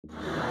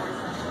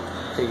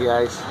Hey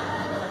guys,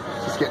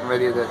 just getting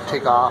ready to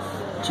take off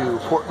to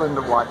Portland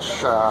to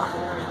watch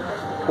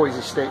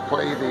Boise State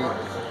play the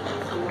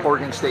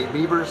Oregon State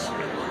Beavers.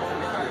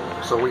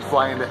 So we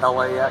fly into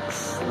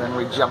LAX, and then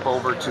we jump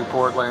over to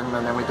Portland,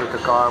 and then we take a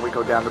car, we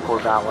go down to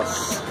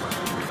Corvallis.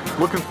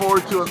 Looking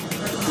forward to it.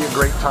 It'll be a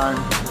great time.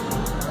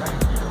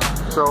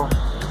 So,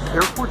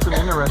 airport's an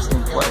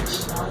interesting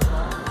place.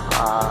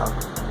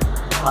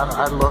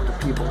 I love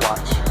to people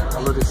watch. I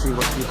love to see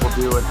what people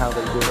do and how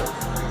they do it.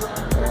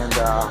 And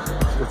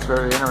it's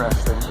very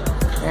interesting.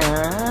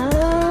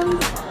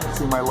 And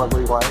see my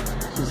lovely wife.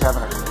 She's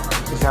having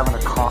a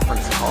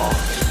conference call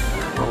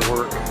for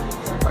work.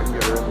 If I can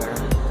get her in there.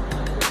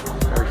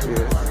 There she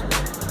is.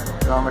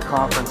 She's on the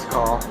conference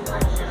call.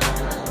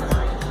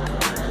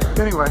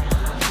 Anyway,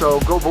 so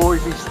go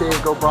Boise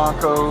State, go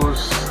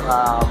Broncos.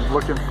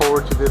 Looking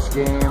forward to this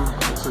game.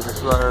 This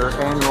is our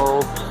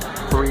annual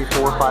 3,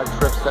 4, 5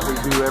 trips that we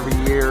do every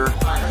year.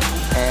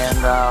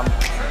 And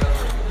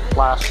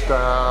last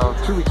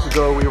 2 weeks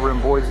ago, we were in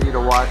Boise to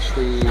watch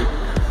the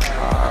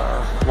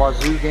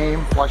Wazoo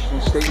game,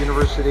 Washington State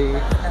University.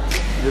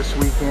 This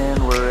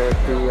weekend, we're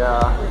at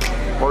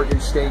the Oregon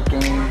State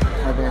game.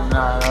 And then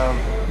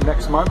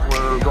next month,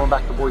 we're going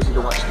back to Boise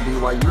to watch the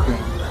BYU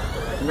game.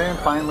 And then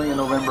finally in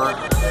November,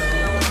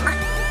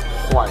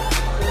 Hawaii.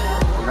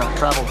 We're going to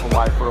travel to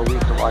Hawaii for a week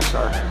to watch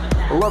our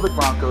beloved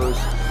Broncos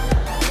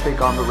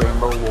take on the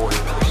Rainbow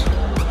Warriors.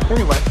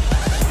 Anyway,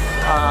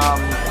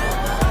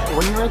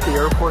 when you're at the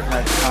airport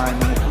next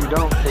time, and if you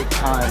don't take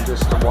time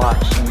just to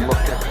watch and look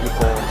at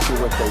people and see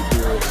what they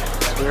do,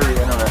 it's very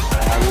interesting.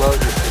 I love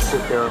just to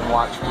sit there and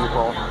watch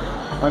people,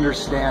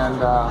 understand,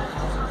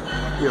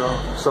 you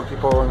know, some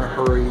people are in a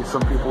hurry,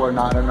 some people are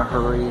not in a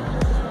hurry,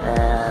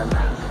 and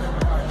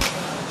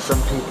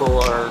some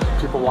people are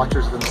people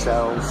watchers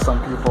themselves,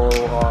 some people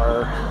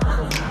are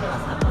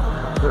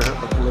they're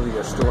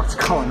oblivious to what's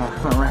going on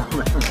around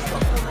them.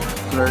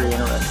 It's very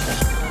interesting.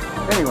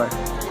 Anyway,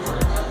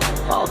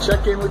 I'll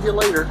check in with you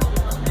later.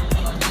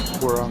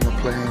 We're on the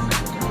plane.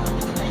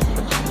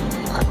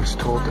 I was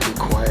told to be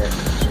quiet,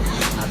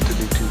 not to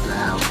be too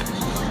loud.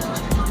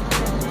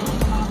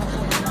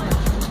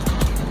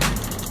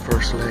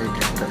 First leg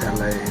to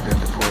LA, then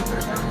to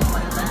Portland.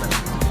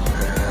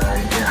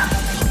 Yeah.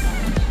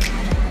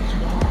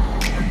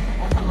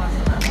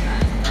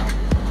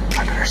 I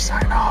better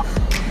sign off.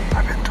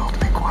 I've been told to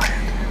be quiet.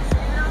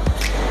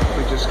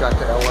 We just got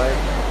to LA.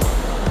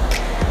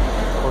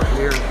 We're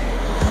here.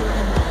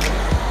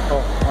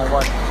 Oh, my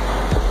wife.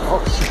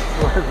 Oh, she's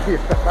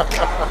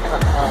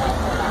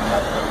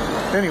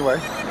Anyway,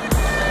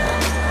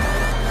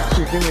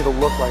 she gave me the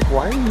look like,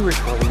 why are you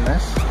recording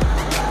this?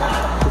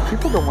 But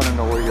people don't want to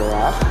know where you're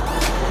at.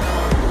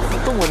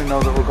 People don't want to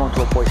know that we're going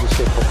to a Boise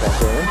State football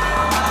game.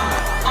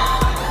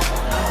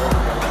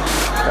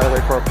 Gotta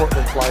wait for our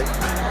Portland flight.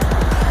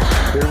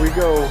 Here we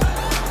go.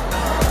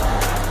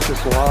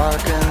 Just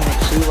walking,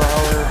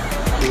 2-hour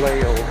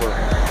layover.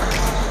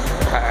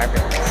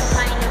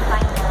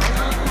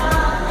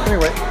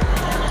 Anyway,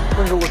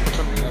 we're going to look at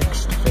the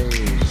next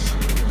phase.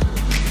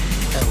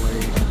 LA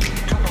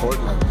to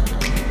Portland.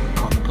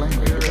 On the plane.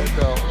 We're at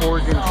the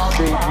Oregon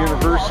State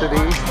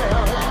University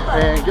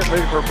and getting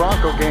ready for a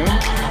Bronco game.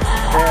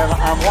 And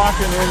I'm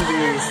walking in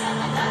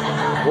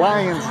the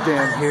Lion's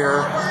Den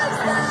here.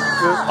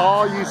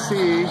 All you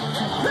see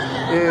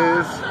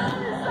is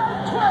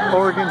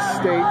Oregon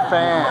State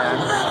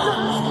fans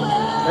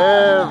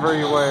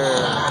everywhere.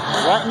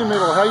 Right in the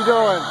middle. How you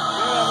doing?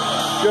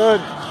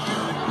 Good.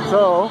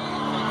 So,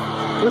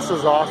 this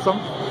is awesome.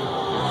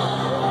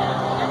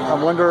 I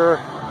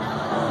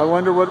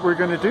wonder what we're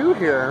going to do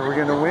here. We're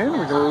going to win?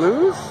 We're going to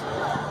lose?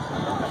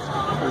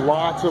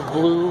 Lots of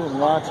blue and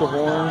lots of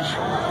orange.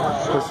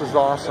 This is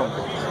awesome.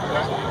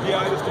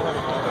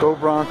 Go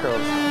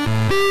Broncos.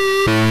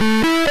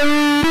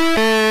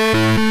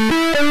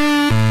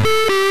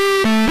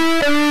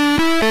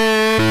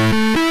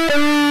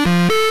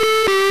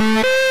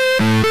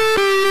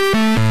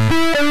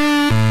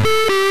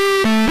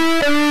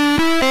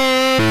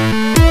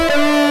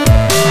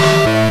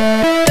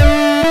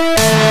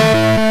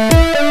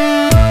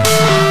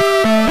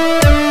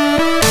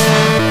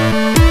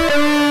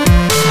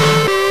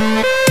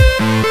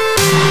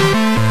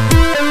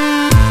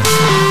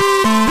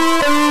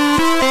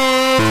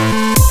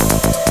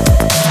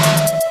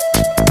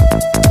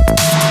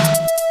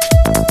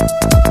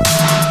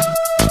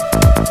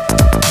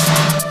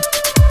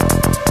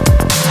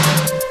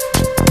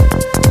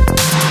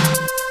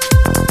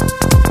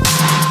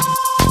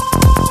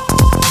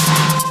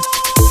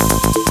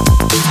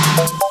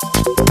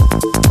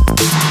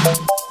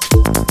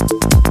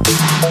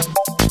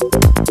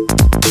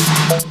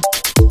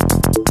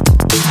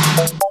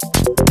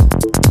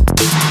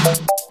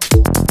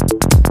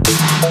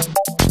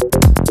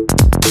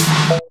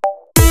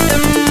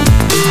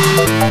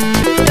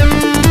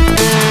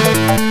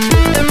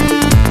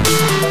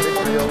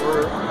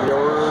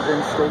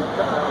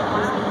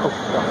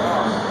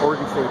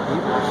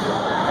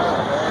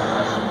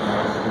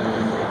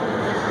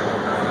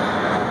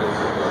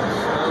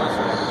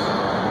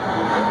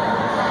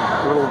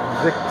 little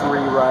victory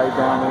ride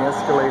down the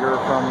escalator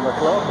from the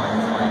club.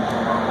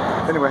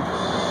 Anyway,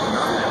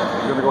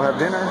 we're gonna go have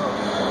dinner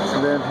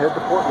and then head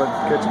to Portland,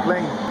 catch a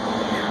plane.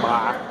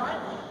 Bye.